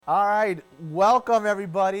All right, welcome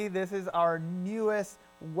everybody. This is our newest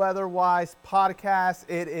WeatherWise podcast.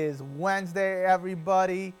 It is Wednesday,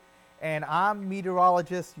 everybody, and I'm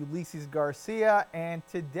meteorologist Ulysses Garcia. And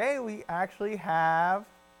today we actually have,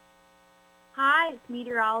 Hi, it's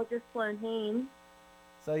meteorologist Sloan Haynes.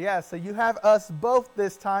 so you have us both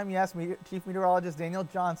this time. Yes, Chief Meteorologist Daniel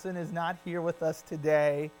Johnson is not here with us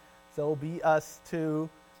today, so it'll be us two.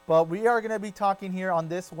 But we are going to be talking here on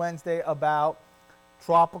this Wednesday about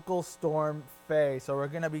Tropical Storm Faye. So we're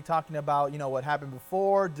going to be talking about, what happened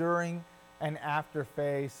before, during, and after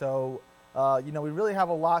Faye. So, we really have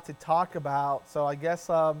a lot to talk about. So I guess,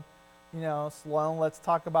 Sloan, let's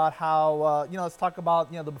talk about how, let's talk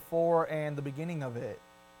about, the before and the beginning of it.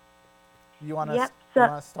 You want to Yep. you So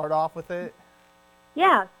want to start off with it?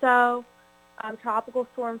 yeah. So Tropical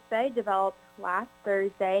Storm Faye developed last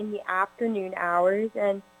Thursday in the afternoon hours,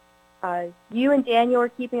 and you and Daniel were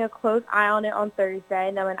keeping a close eye on it on Thursday.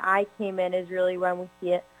 And then when I came in is really when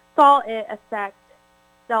saw it affect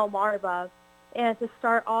Delmarva. And to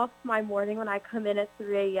start off my morning when I come in at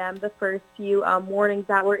 3 a.m., the first few warnings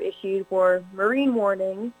that were issued were marine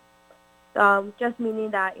warnings. Just meaning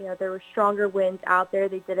that, there were stronger winds out there.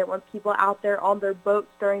 They didn't want people out there on their boats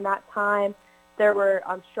during that time. There were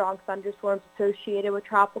strong thunderstorms associated with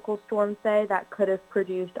Tropical Storm Faye that could have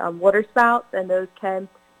produced water spouts, and those can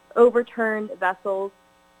overturn vessels.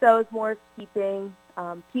 So it's more of keeping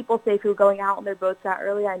people safe who are going out on their boats that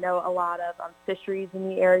early. I know a lot of fisheries in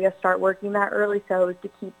the area start working that early, so it was to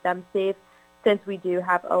keep them safe since we do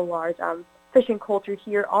have a large fishing culture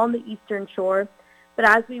here on the eastern shore. But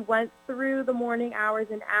as we went through the morning hours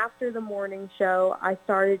and after the morning show, I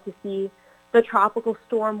started to see the tropical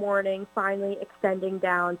storm warning finally extending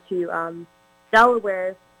down to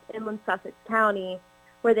Delaware, inland Sussex County,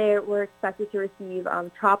 where they were expected to receive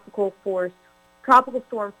tropical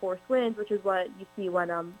storm force winds, which is what you see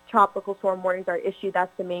when tropical storm warnings are issued.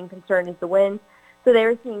 That's the main concern, is the winds. So they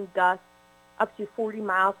were seeing gusts up to 40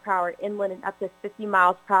 miles per hour inland and up to 50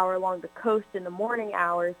 miles per hour along the coast in the morning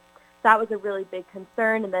hours. That was a really big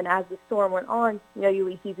concern. And then as the storm went on,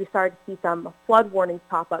 Ulysses, we started to see some flood warnings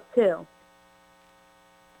pop up too.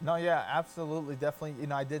 No, yeah, absolutely,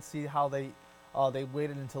 definitely. I did see how they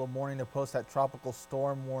waited until the morning to post that tropical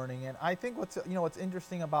storm warning, and I think what's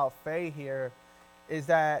interesting about Faye here is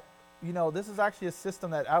that this is actually a system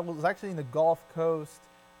that I was actually in the Gulf Coast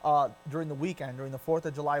during the weekend, during the 4th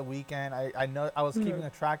of July weekend. I know I was keeping a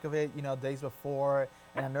track of it, days before,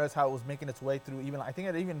 and I noticed how it was making its way through. Even I think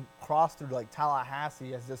it even crossed through like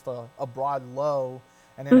Tallahassee as just a broad low,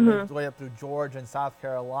 and then it made its way up through Georgia and South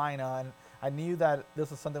Carolina. And I knew that this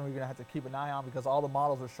was something we were going to have to keep an eye on because all the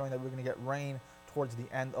models were showing that we were going to get rain towards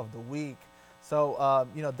the end of the week. So,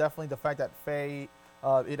 definitely the fact that Faye,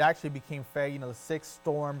 it actually became Faye, the sixth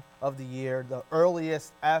storm of the year, the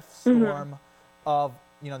earliest F storm of,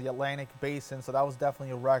 the Atlantic basin. So that was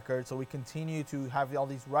definitely a record. So we continue to have all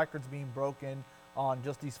these records being broken on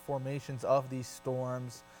just these formations of these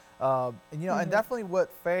storms. And definitely what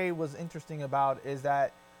Faye was interesting about is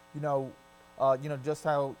that, just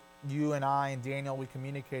how you and I and Daniel, we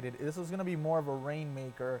communicated, this was going to be more of a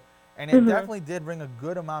rainmaker. And it definitely did bring a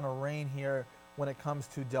good amount of rain here when it comes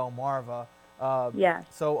to Delmarva. Yes.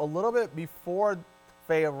 So a little bit before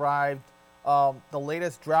Faye arrived, the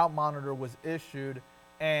latest drought monitor was issued,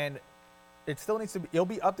 and it still needs to be. It'll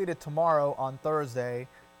be updated tomorrow on Thursday,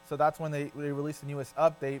 so that's when they release the newest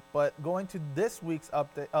update. But going to this week's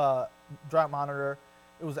update, drought monitor,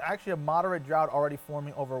 it was actually a moderate drought already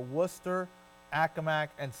forming over Worcester, Accomack,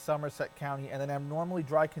 and Somerset County, and then abnormally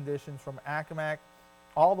dry conditions from Accomack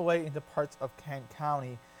all the way into parts of Kent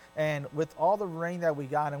County. And with all the rain that we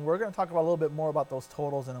got, and we're going to talk about a little bit more about those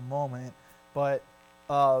totals in a moment, but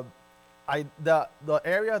the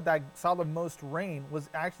area that saw the most rain was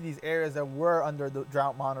actually these areas that were under the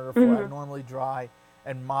drought monitor for abnormally dry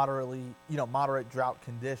and moderate drought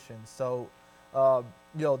conditions. So,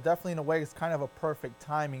 definitely in a way, it's kind of a perfect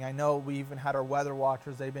timing. I know we even had our weather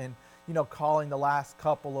watchers. They've been, calling the last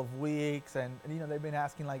couple of weeks, and they've been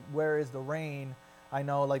asking like, where is the rain? I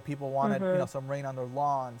know like people wanted, some rain on their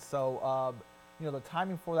lawns. So, the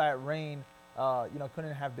timing for that rain,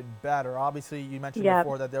 couldn't have been better. Obviously, you mentioned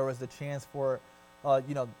before that there was the chance for,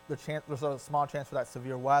 there's a small chance for that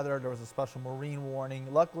severe weather. There was a special marine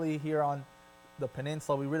warning. Luckily, here on the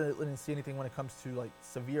peninsula, we really didn't see anything when it comes to like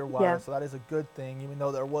severe weather. So that is a good thing, even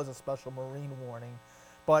though there was a special marine warning.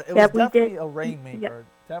 But it was definitely a rainmaker.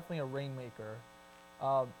 Definitely a rainmaker.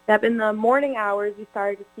 In the morning hours, we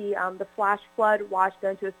started to see the flash flood watch go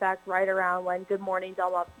into effect right around when Good Morning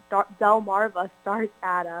Delmarva starts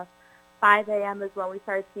at 5 a.m. is when we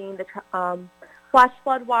started seeing flash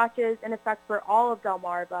flood watches in effect for all of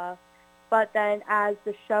Delmarva. But then as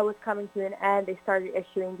the show was coming to an end, they started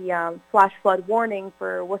issuing the flash flood warning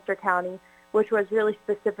for Worcester County, which was really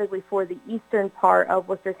specifically for the eastern part of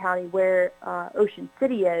Worcester County where Ocean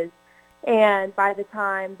City is. And by the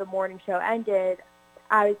time the morning show ended,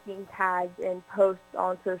 I was being tagged in posts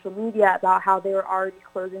on social media about how they were already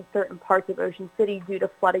closing certain parts of Ocean City due to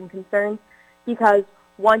flooding concerns because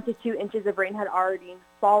 1 to 2 inches of rain had already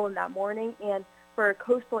fallen that morning. And for a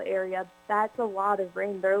coastal area, that's a lot of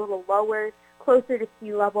rain. They're a little lower, closer to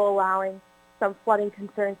sea level, allowing some flooding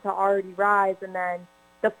concerns to already rise. And then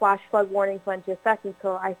the flash flood warnings went into effect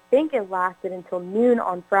until I think it lasted until noon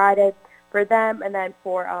on Friday for them. And then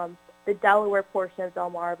for the Delaware portion of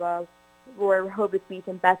Delmarva, where Rehoboth Beach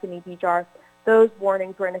and Bethany Beach are, those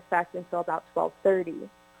warnings were in effect until about 12:30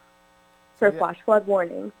 for flash flood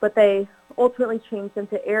warnings. But they ultimately changed them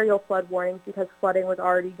to aerial flood warnings because flooding was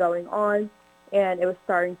already going on and it was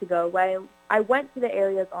starting to go away. I went to the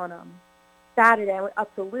areas on Saturday. I went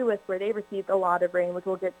up to Lewis where they received a lot of rain, which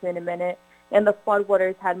we'll get to in a minute, and the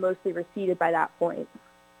floodwaters had mostly receded by that point.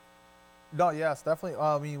 No, yes, definitely.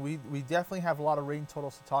 I mean, we definitely have a lot of rain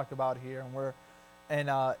totals to talk about here, and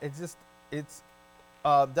it's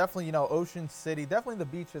definitely, Ocean City, definitely the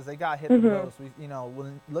beaches, they got hit the most.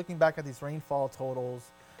 When looking back at these rainfall totals,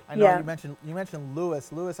 I know you mentioned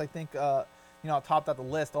Lewis. Lewis, I think, topped out the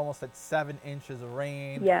list almost at 7 inches of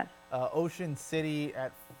rain. Yeah. Ocean City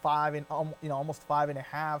at 5 and almost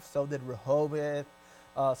 5.5. So did Rehoboth.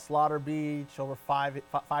 Slaughter Beach over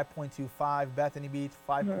 5.25. Bethany Beach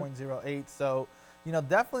 5.08. So,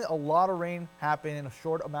 definitely a lot of rain happened in a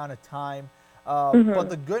short amount of time. But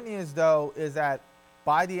the good news though is that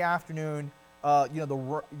by the afternoon,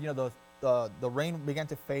 the rain began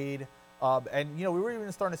to fade, and we were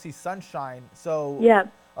even starting to see sunshine. So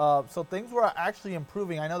so things were actually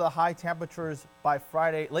improving. I know the high temperatures by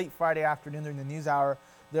late Friday afternoon during the news hour,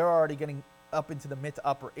 they're already getting up into the mid to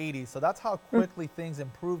upper 80s. So that's how quickly things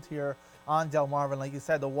improved here on Delmarva. Like you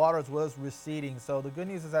said, the waters was receding. So the good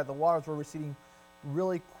news is that the waters were receding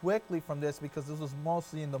really quickly from this because this was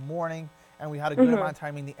mostly in the morning, and we had a good amount of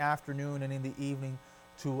time in the afternoon and in the evening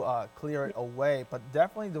to clear it away. But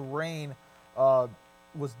definitely the rain was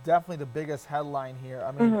definitely the biggest headline here.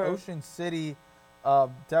 I mean, Ocean City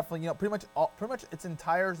definitely, pretty much its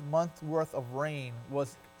entire month's worth of rain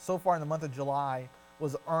was so far in the month of July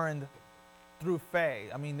was earned through Faye.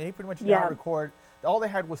 I mean, they pretty much did not record. All they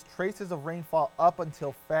had was traces of rainfall up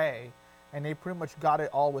until Faye, and they pretty much got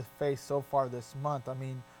it all with Faye so far this month. I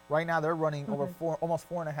mean, right now they're running over almost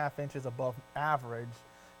 4.5 inches above average.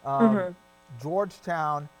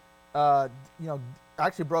 Georgetown,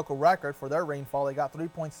 actually broke a record for their rainfall. They got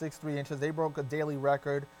 3.63 inches. They broke a daily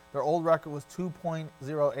record. Their old record was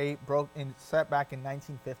 2.08, set back in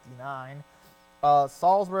 1959.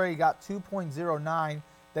 Salisbury got 2.09.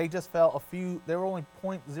 They just fell they were only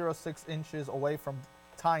 0.06 inches away from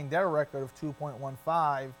tying their record of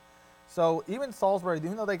 2.15. So even Salisbury,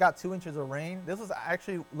 even though they got 2 inches of rain, this was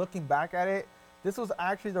actually, looking back at it, this was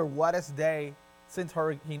actually their wettest day since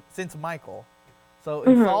Michael. So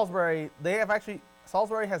in Salisbury,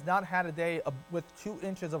 Salisbury has not had a day with 2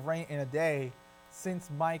 inches of rain in a day since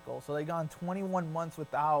Michael. So they've gone 21 months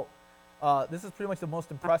without. This is pretty much the most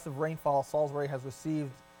impressive rainfall Salisbury has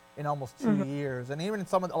received in almost 2 years. And even in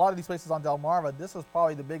a lot of these places on Delmarva, this was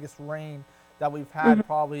probably the biggest rain that we've had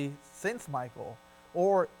probably since Michael.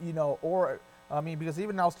 Because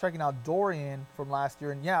even I was checking out Dorian from last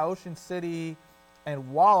year, and Ocean City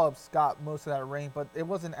and Wallops got most of that rain, but it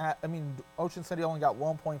wasn't Ocean City only got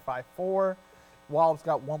 1.54, Wallops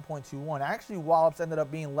got 1.21. Actually, Wallops ended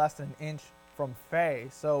up being less than an inch from Faye.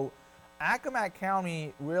 So Accomack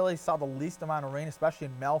County really saw the least amount of rain, especially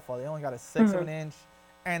in Melfa. They only got a 1/6 of an inch.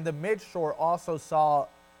 And the midshore also saw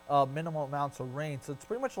minimal amounts of rain. So it's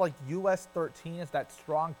pretty much like US 13 is that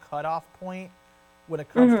strong cutoff point when it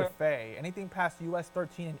comes to Faye. Anything past US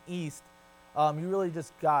 13 and east, you really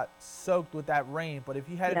just got soaked with that rain. But if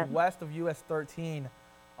you headed west of US 13,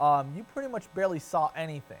 you pretty much barely saw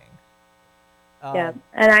anything. And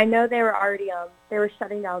I know they were already they were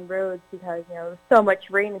shutting down roads because there was so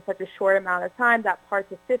much rain in such a short amount of time that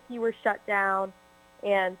parts of 50 were shut down,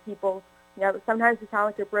 and people. Sometimes we sound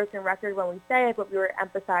like a broken record when we say it, but we were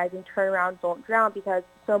emphasizing turn around, don't drown, because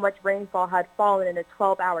so much rainfall had fallen in a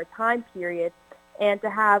 12-hour time period. And to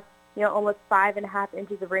have, almost 5.5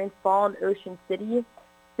 inches of rainfall in Ocean City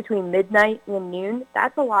between midnight and noon,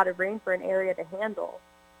 that's a lot of rain for an area to handle.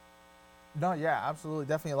 No, yeah, absolutely,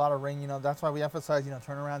 definitely a lot of rain. That's why we emphasize,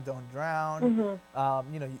 turn around, don't drown.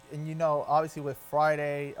 Mhm. And obviously with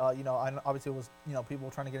Friday, obviously it was, people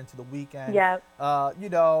trying to get into the weekend. Yep.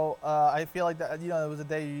 I feel like that, it was a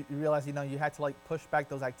day you realize, you had to like push back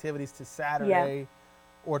those activities to Yeah. Saturday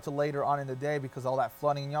or to later on in the day because of all that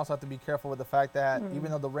flooding. And you also have to be careful with the fact that even Mhm.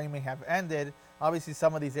 though the rain may have ended, obviously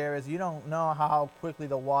some of these areas you don't know how quickly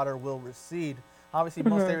the water will recede. Obviously,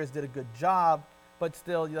 most Mhm. areas did a good job, but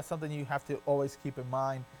still, that's something you have to always keep in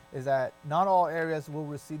mind is that not all areas will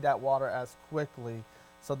receive that water as quickly.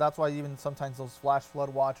 So that's why even sometimes those flash flood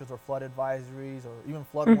watches or flood advisories or even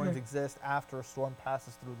flood warnings Mhm. exist after a storm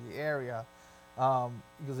passes through the area,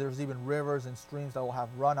 because there's even rivers and streams that will have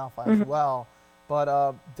runoff as Mhm. well.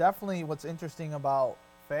 But definitely, what's interesting about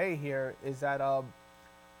Faye here is that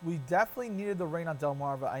we definitely needed the rain on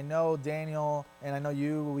Delmarva. I know Daniel and I know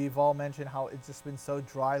you, we've all mentioned how it's just been so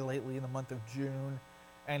dry lately in the month of June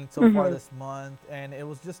and so far Mhm. this month. And it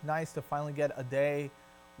was just nice to finally get a day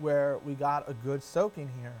where we got a good soaking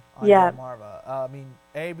here on Yeah. Delmarva.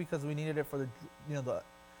 Because we needed it for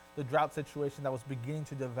the drought situation that was beginning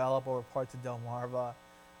to develop over parts of Delmarva.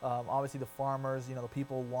 Obviously, the farmers, the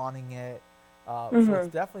people wanting it. So it's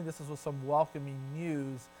Mhm. definitely this is some welcoming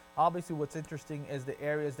news. Obviously, what's interesting is the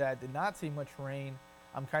areas that did not see much rain.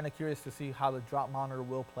 I'm kind of curious to see how the drought monitor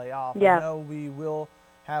will play off. I Yeah. know we will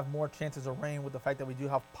have more chances of rain with the fact that we do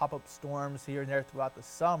have pop-up storms here and there throughout the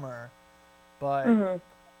summer, but Mhm.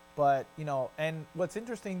 and what's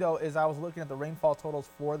interesting though is I was looking at the rainfall totals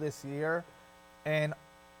for this year, and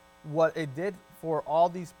what it did for all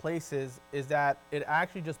these places is that it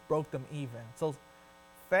actually just broke them even. So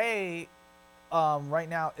Faye right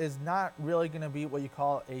now is not really going to be what you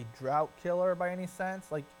call a drought killer by any sense.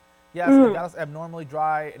 Like, yes, it Mhm. got us abnormally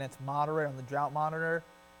dry and it's moderate on the drought monitor,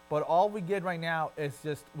 but all we get right now is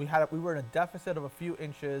just we were in a deficit of a few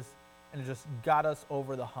inches, and it just got us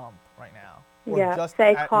over the hump right now. Yeah.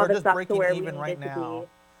 Say We're caught us just up to breaking where we even right needed to now. be.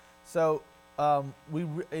 So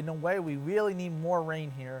in a way, we really need more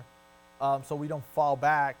rain here, so we don't fall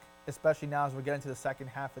back, especially now as we're getting to the second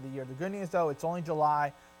half of the year. The good news, though, it's only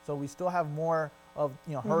July, so we still have more of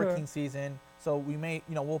Mhm. hurricane season. So we may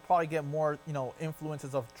we'll probably get more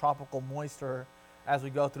influences of tropical moisture as we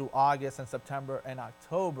go through August and September and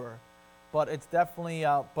October. But it's definitely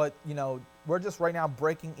we're just right now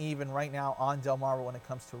breaking even right now on Delmarva when it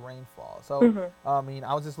comes to rainfall. So Mhm.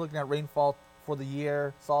 I was just looking at rainfall for the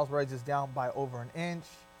year. Salisbury's is down by over an inch.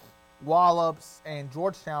 Wallops and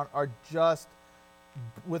Georgetown are just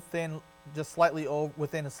within just slightly over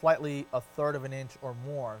within slightly a third of an inch or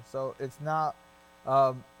more. So it's not.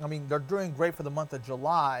 They're doing great for the month of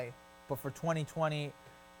July, but for 2020,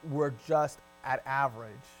 we're just at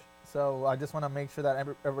average. So I just want to make sure that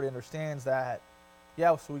everybody understands that.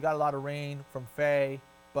 Yeah, so we got a lot of rain from Faye,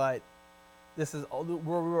 but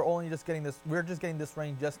we're only just getting this. We're just getting this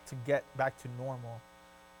rain just to get back to normal.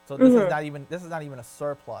 So Mhm. this is not even a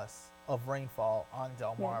surplus of rainfall on Yeah.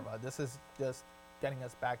 Delmarva. This is just getting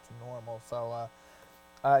us back to normal. So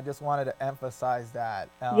I just wanted to emphasize that.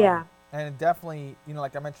 Yeah. And it definitely,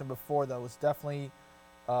 like I mentioned before, though, it's definitely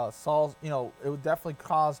it would definitely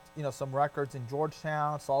caused some records in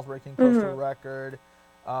Georgetown. Salisbury came close to a Mhm. record.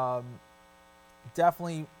 Um,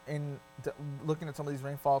 definitely looking at some of these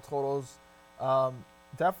rainfall totals. Um,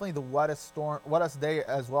 Definitely the wettest day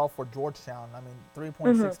as well for Georgetown. I mean, Mhm.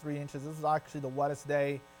 3.63 inches. This is actually the wettest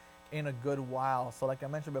day in a good while. So, like I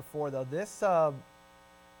mentioned before, though,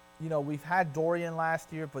 we've had Dorian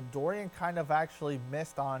last year, but Dorian kind of actually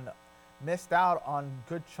missed out on a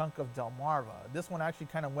good chunk of Delmarva. This one actually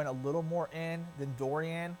kind of went a little more in than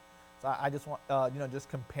Dorian. So I just want, just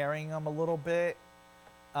comparing them a little bit.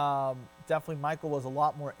 Definitely Michael was a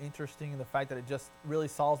lot more interesting in the fact that it just really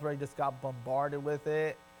Salisbury just got bombarded with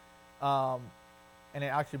it. Um, and it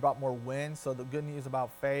actually brought more wind. So the good news about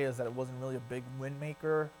Faye is that it wasn't really a big wind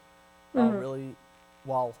maker, Mhm. really,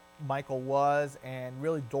 while Michael was, and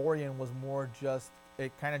really Dorian was more just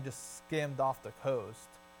it kind of just skimmed off the coast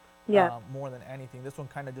Yeah. more than anything. This one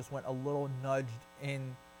kind of just went a little nudged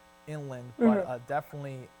inland, but Mhm.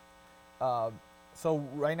 definitely um, so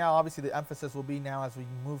right now, obviously, the emphasis will be now as we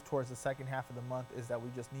move towards the second half of the month is that we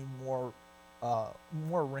just need uh,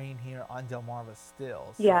 more rain here on Delmarva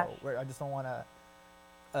still. Yes. So I just don't want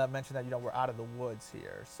to mention that we're out of the woods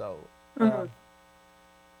here. So Mhm.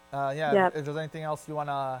 yeah, Yep. if there's anything else you want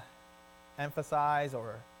to emphasize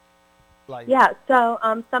or like, Yeah. So,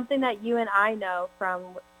 something that you and I know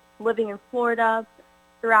from living in Florida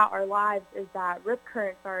throughout our lives is that rip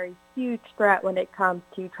currents are a huge threat when it comes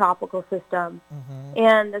to tropical systems. mm-hmm,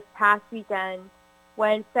 And this past weekend,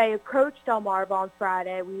 when Faye approached Delmarva on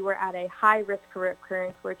Friday, we were at a high risk for rip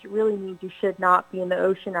currents, which really means you should not be in the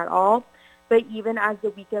ocean at all. But even as the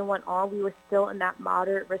weekend went on, we were still in that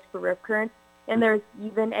moderate risk for rip currents. And there's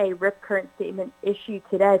even a rip current statement issued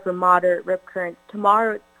today for moderate rip currents.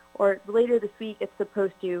 Tomorrow or later this week, it's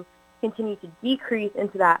supposed to continue to decrease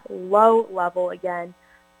into that low level again.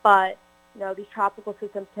 But, these tropical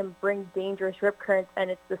systems can bring dangerous rip currents, and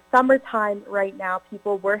it's the summertime right now.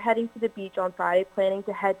 People were heading to the beach on Friday, planning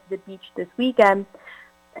to head to the beach this weekend.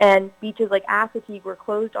 And beaches like Assateague were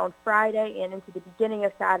closed on Friday and into the beginning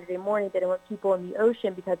of Saturday morning. They didn't want people in the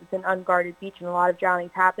ocean because it's an unguarded beach and a lot of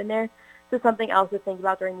drownings happen there. So something else to think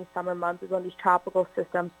about during these summer months is when these tropical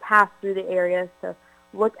systems pass through the areas to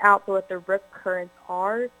look out for what the rip currents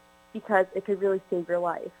are, because it could really save your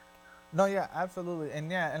life. No, yeah, absolutely. And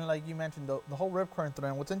like you mentioned, the whole rip current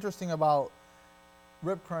thing, what's interesting about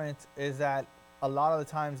rip currents is that a lot of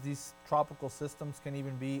the times these tropical systems can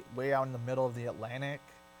even be way out in the middle of the Atlantic.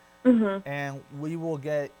 Mm-hmm. And we will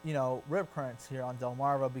get, rip currents here on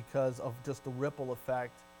Delmarva because of just the ripple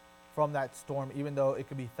effect from that storm, even though it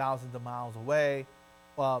could be thousands of miles away.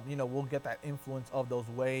 We'll get that influence of those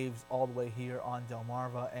waves all the way here on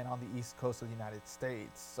Delmarva and on the east coast of the United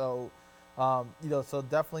States. So, so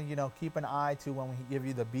definitely, keep an eye to when we give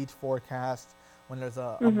you the beach forecast, when there's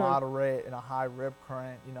a moderate and a high rip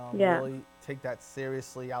current, really take that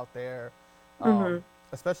seriously out there.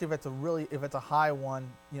 Especially if it's a high one,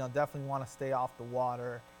 definitely want to stay off the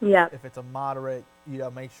water. Yeah. If it's a moderate,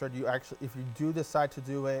 make sure if you do decide to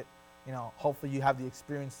do it, hopefully you have the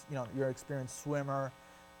experience, you're an experienced swimmer,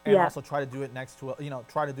 and also try to do it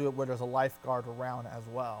try to do it where there's a lifeguard around as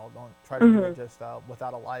well. Don't try to do it just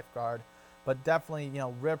without a lifeguard. But definitely,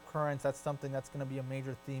 rip currents, that's something that's going to be a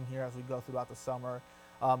major theme here as we go throughout the summer.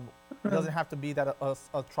 It doesn't have to be that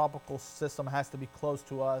a tropical system has to be close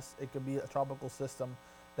to us. It could be a tropical system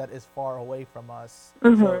that is far away from us.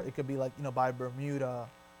 So it could be like, by Bermuda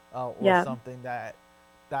or something that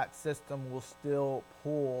system will still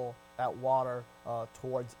pull that water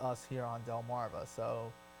towards us here on Delmarva.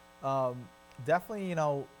 So definitely,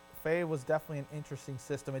 Faye was definitely an interesting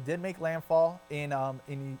system. It did make landfall in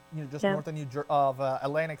just north of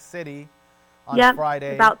Atlantic City on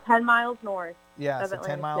Friday. About 10 miles north. Yeah, so Atlantic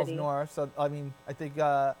 10 miles City. north. So, I think,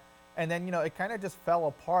 and then, it kind of just fell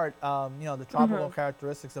apart. The tropical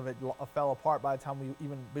characteristics of it fell apart by the time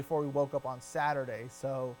before we woke up on Saturday.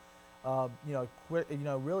 So,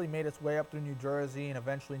 really made its way up through New Jersey and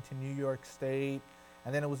eventually into New York State.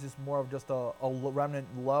 And then it was just more of just a remnant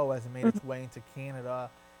low as it made its way into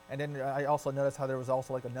Canada. And then I also noticed how there was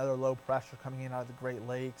also like another low pressure coming in out of the Great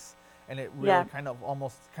Lakes. And it really kind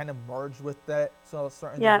of merged with that to a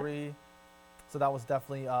certain degree. So that was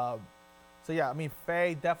definitely,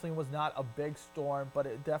 Faye definitely was not a big storm, but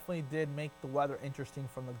it definitely did make the weather interesting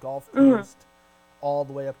from the Gulf Coast all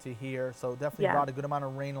the way up to here. So definitely brought a good amount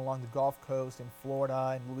of rain along the Gulf Coast in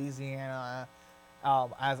Florida and Louisiana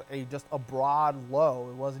as just a broad low.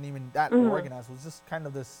 It wasn't even that organized. It was just kind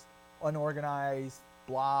of this unorganized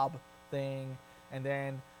blob thing. And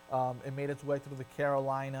then it made its way through the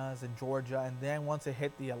Carolinas and Georgia. And then once it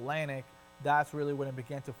hit the Atlantic, that's really when it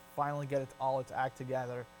began to finally get all its act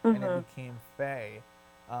together, and it became Faye.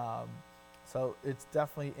 So it's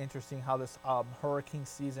definitely interesting how this hurricane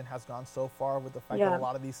season has gone so far, with the fact that a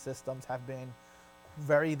lot of these systems have been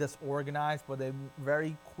very disorganized, but they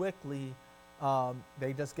very quickly,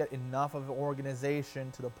 they just get enough of an organization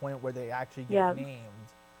to the point where they actually get named.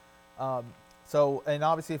 And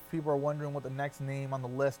obviously if people are wondering what the next name on the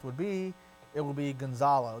list would be, it will be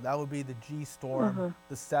Gonzalo. That would be the G storm,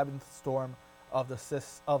 the 7th storm of the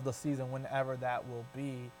season, whenever that will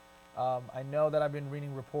be. I know that I've been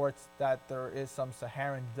reading reports that there is some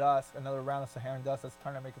Saharan dust, another round of Saharan dust that's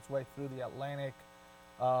trying to make its way through the Atlantic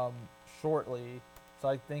shortly. So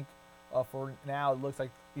I think for now it looks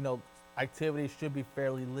like, activity should be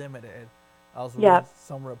fairly limited. I was reading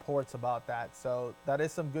some reports about that. So that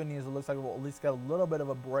is some good news. It looks like we'll at least get a little bit of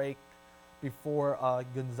a break before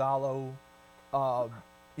Gonzalo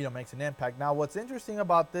makes an impact. Now, what's interesting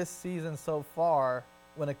about this season so far,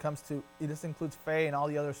 when it comes to, this includes Faye and all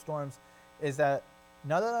the other storms, is that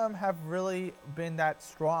none of them have really been that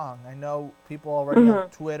strong. I know people already on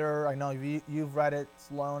Twitter, I know you've read it,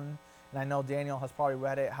 Sloan, and I know Daniel has probably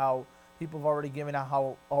read it, how people have already given out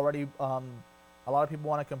how already a lot of people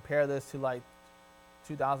want to compare this to like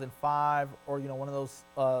 2005 or, one of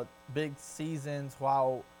those big seasons,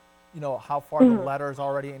 how far the letters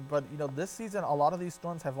already, but this season a lot of these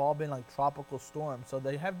storms have all been like tropical storms, so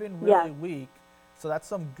they have been really weak. So that's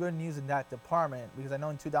some good news in that department, because I know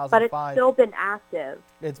in 2005, but it's still been active.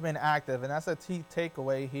 It's been active, and that's a key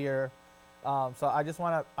takeaway here. So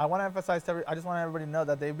I want to emphasize to I just want everybody to know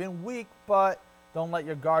that they've been weak, but don't let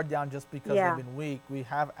your guard down just because they've Yeah. been weak. We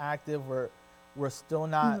have active. We're still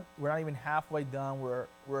not. Mhm. We're not even halfway done.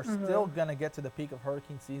 We're still Mhm. gonna get to the peak of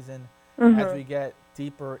hurricane season as Mhm. we get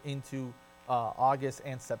deeper into August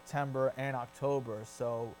and September and October.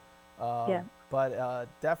 So, um, Yeah. but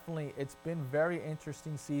definitely, it's been very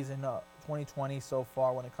interesting season 2020 so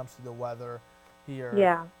far when it comes to the weather here.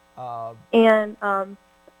 Yeah. Uh, And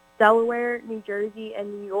Delaware, New Jersey,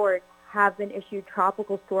 and New York have been issued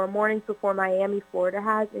tropical storm warnings before Miami, Florida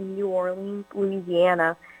has, and New Orleans,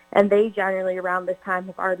 Louisiana. And they generally, around this time,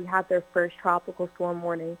 have already had their first tropical storm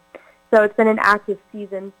warning. So it's been an active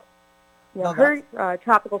season, no, that's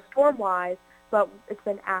tropical storm-wise, but it's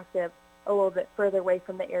been active a little bit further away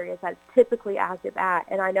from the areas that it's typically active at.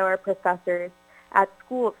 And I know our professors at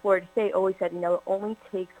school at Florida State always said, it only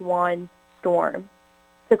takes one storm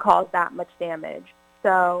to cause that much damage.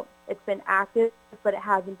 So it's been active, but it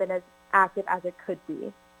hasn't been as active as it could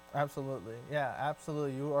be. absolutely. Yeah,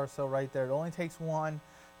 absolutely. You are so right there. It only takes one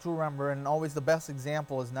to remember, and always the best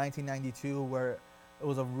example is 1992, where it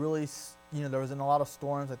was a really, there was in a lot of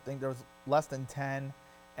storms. I think there was less than 10,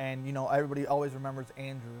 and everybody always remembers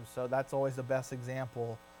Andrew. So that's always the best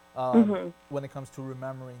example Mhm. when it comes to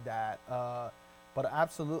remembering that. But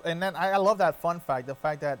absolutely, and then I love that fun fact, the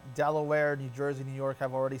fact that Delaware, New Jersey, New York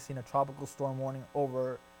have already seen a tropical storm warning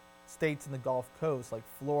over states in the Gulf Coast, like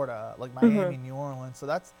Florida, like Miami, Mhm. New Orleans. So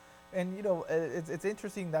that's, and it's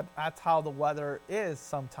interesting that that's how the weather is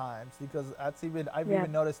sometimes, because I've Yeah.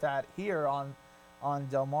 even noticed that here on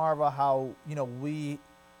Delmarva, how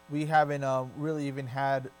we haven't really even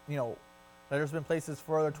had there's been places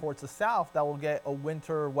further towards the south that will get a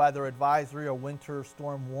winter weather advisory or winter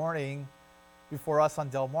storm warning before us on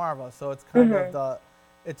Delmarva. So it's kind of Mhm. the,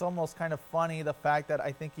 it's almost kind of funny the fact that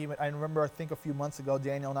I remember, I think a few months ago,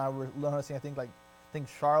 Daniel and I were noticing, I think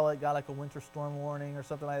Charlotte got like a winter storm warning or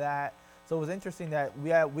something like that. So it was interesting that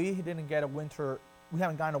we didn't get we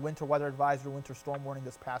haven't gotten a winter weather advisory, winter storm warning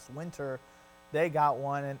this past winter. They got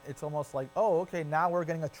one, and it's almost like, oh, okay, now we're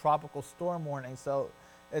getting a tropical storm warning. So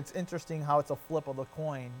it's interesting how it's a flip of the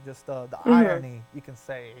coin, just the Mhm. irony you can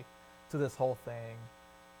say to this whole thing.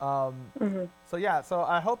 Um, Mhm. so yeah, so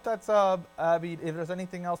I hope that's Abby. If there's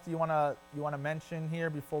anything else you wanna mention here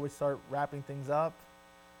before we start wrapping things up.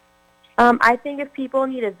 I think if people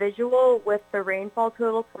need a visual with the rainfall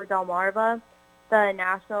total for Delmarva, the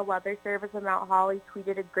National Weather Service of Mount Holly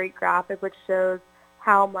tweeted a great graphic which shows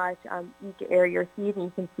how much each area received, and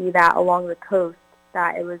you can see that along the coast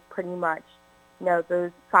that it was pretty much,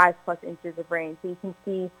 those 5+ inches of rain. So you can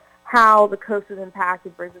see how the coast was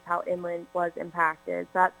impacted versus how inland was impacted.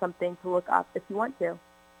 So that's something to look up if you want to.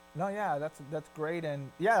 No, yeah, that's great,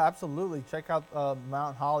 and yeah, absolutely. Check out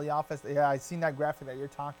Mount Holly office. Yeah, I seen that graphic that you're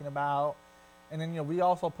talking about, and then we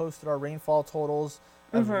also posted our rainfall totals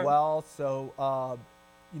as Mhm. well. So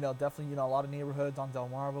definitely a lot of neighborhoods on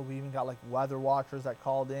Delmarva. We even got like weather watchers that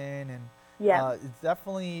called in, and Yeah. it's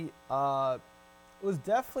definitely it was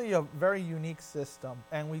definitely a very unique system,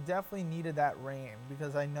 and we definitely needed that rain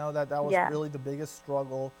because I know that that was Yeah. really the biggest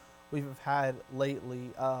struggle we've had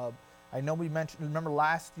lately. I know we mentioned, remember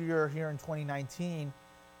last year here in 2019,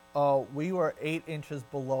 we were 8 inches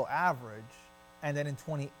below average. And then in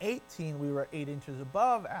 2018, we were 8 inches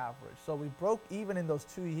above average. So we broke even in those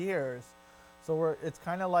 2 years. So it's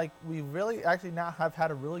kind of like we really actually now have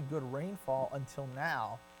had a really good rainfall until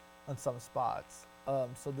now on some spots.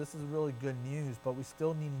 So this is really good news, but we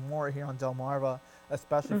still need more here on Delmarva,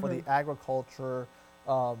 especially for the Mhm. agriculture,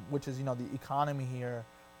 which is the economy here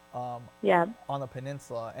um, Yeah. on the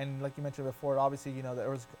peninsula. And like you mentioned before, obviously there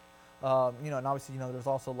was, and obviously there's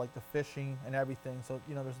also like the fishing and everything. So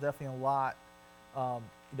there's definitely a lot,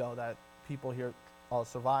 that people here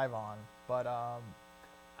survive on. But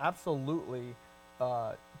absolutely,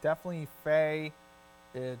 definitely Faye.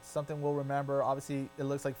 It's something we'll remember. Obviously, it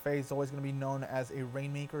looks like Faye is always going to be known as a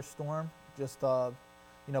rainmaker storm. Just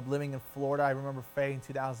living in Florida, I remember Faye in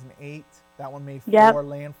 2008. That one made Yep. 4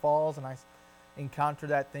 landfalls, and I encountered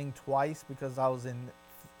that thing twice because I was in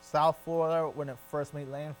South Florida when it first made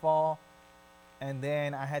landfall, and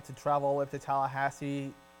then I had to travel all the way up to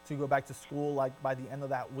Tallahassee to go back to school like by the end of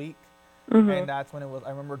that week. And Mhm. that's when it was. I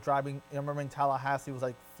remember driving. I remember in Tallahassee was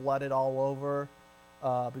like flooded all over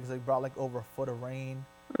because they brought like over a foot of rain.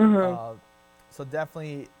 Mhm. Uh, so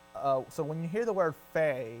definitely. So when you hear the word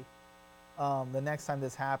Faye, the next time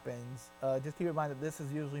this happens, just keep in mind that this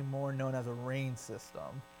is usually more known as a rain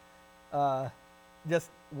system. Uh, just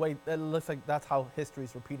wait. It looks like that's how history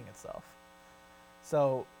is repeating itself.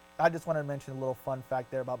 So I just wanted to mention a little fun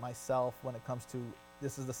fact there about myself when it comes to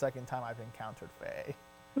this is the second time I've encountered Faye.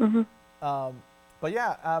 Mhm. But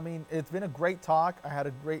yeah, I mean, it's been a great talk. I had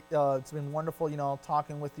a great, it's been wonderful,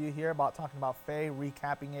 talking with you here talking about Faye,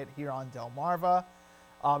 recapping it here on Delmarva.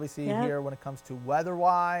 Obviously, Yeah. here when it comes to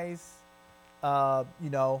weather-wise,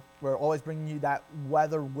 we're always bringing you that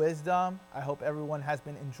weather wisdom. I hope everyone has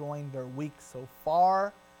been enjoying their week so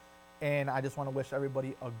far. And I just want to wish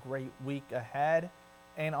everybody a great week ahead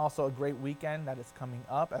and also a great weekend that is coming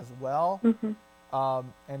up as well. Mhm.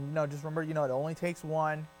 And just remember, it only takes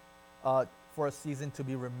one for a season to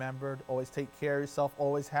be remembered. Always take care of yourself.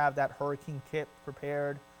 Always have that hurricane kit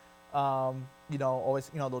prepared. Always,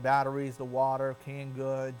 the batteries, the water, canned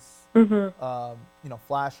goods, Mhm.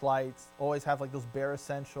 flashlights. Always have like those bare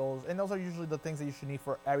essentials. And those are usually the things that you should need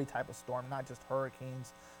for every type of storm, not just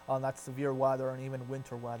hurricanes. That's severe weather and even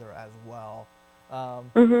winter weather as well.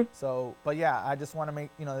 Mhm. But yeah, I just want to make,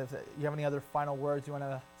 if you have any other final words you want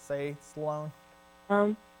to say, Sloan?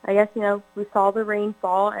 I guess, we saw the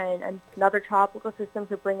rainfall and another tropical system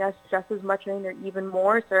could bring us just as much rain or even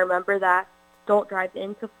more. So remember that. Don't drive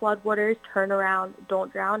into floodwaters, turn around,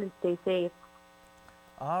 don't drown, and stay safe.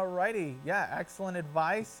 Alrighty, yeah, excellent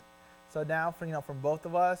advice. So now, from both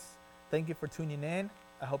of us, thank you for tuning in.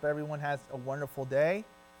 I hope everyone has a wonderful day.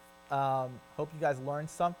 Hope you guys learned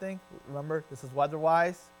something. Remember, this is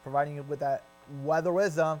WeatherWise, providing you with that weather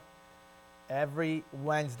wisdom every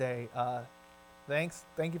Wednesday.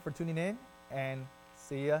 Thank you for tuning in, and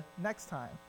see you next time.